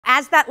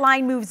as that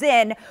line moves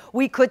in,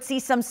 we could see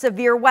some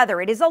severe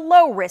weather. It is a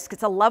low risk.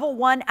 It's a level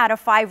 1 out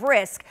of 5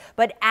 risk.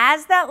 But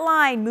as that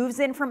line moves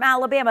in from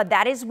Alabama,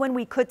 that is when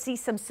we could see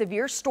some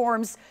severe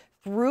storms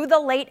through the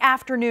late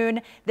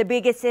afternoon. The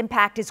biggest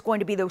impact is going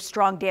to be those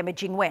strong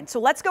damaging winds. So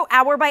let's go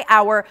hour by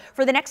hour.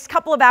 For the next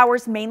couple of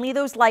hours, mainly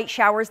those light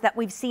showers that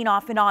we've seen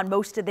off and on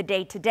most of the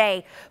day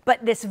today.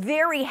 But this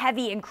very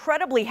heavy,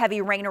 incredibly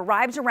heavy rain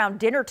arrives around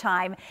dinner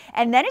time,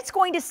 and then it's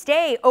going to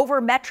stay over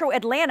metro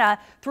Atlanta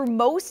through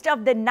most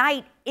of the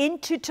night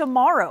into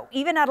tomorrow,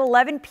 even at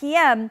 11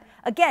 p.m.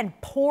 Again,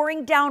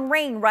 pouring down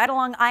rain right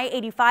along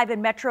I-85 in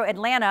metro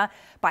Atlanta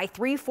by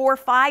 3, 4,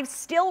 5,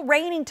 still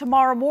raining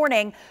tomorrow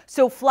morning.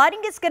 So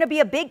flooding is going to be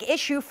a big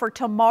issue for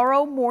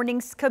tomorrow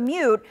morning's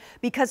commute,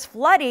 because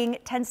flooding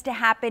tends to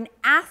happen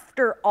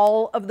after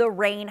all of the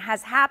rain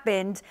has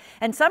happened.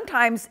 And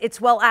sometimes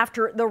it's well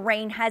after the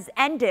rain has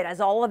ended,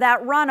 as all of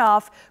that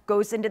runoff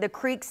goes into the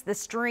creeks, the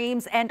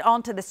streams, and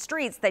onto the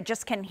streets that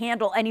just can't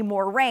handle any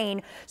more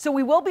rain. So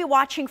we will be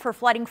watching for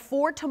flooding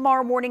for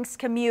tomorrow morning's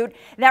commute.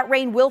 That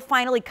rain will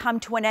finally come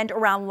to an end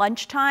around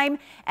lunchtime,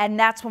 and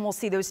that's when we'll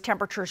see those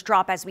temperatures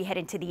drop as we head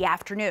into the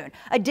afternoon.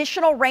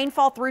 Additional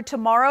rainfall through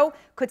tomorrow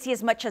could see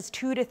as much as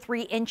 2 to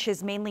 3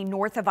 inches, mainly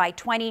north of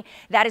I-20.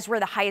 That is where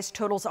the highest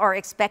totals are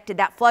expected.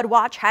 That flood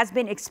watch has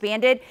been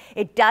expanded.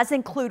 It does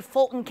include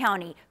Fulton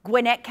County,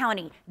 Gwinnett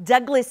County,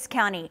 Douglas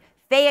County,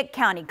 Fayette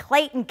County,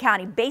 Clayton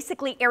County,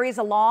 basically areas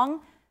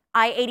along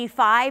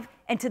I-85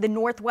 and to the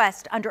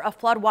northwest under a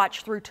flood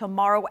watch through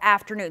tomorrow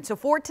afternoon. So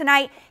for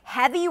tonight,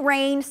 heavy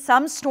rain,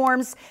 some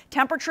storms,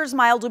 temperatures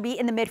mild will be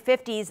in the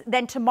mid-50s.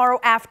 Then tomorrow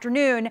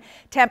afternoon,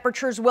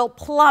 temperatures will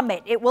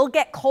plummet. It will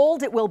get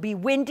cold. It will be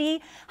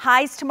windy.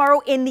 Highs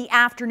tomorrow in the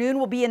afternoon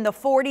will be in the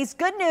 40s.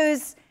 Good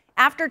news,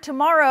 after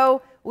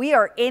tomorrow, we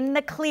are in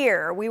the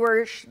clear. We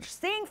were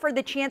seeing for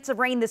the chance of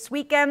rain this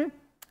weekend.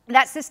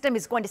 That system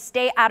is going to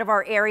stay out of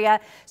our area,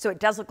 so it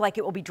does look like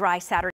it will be dry Saturday.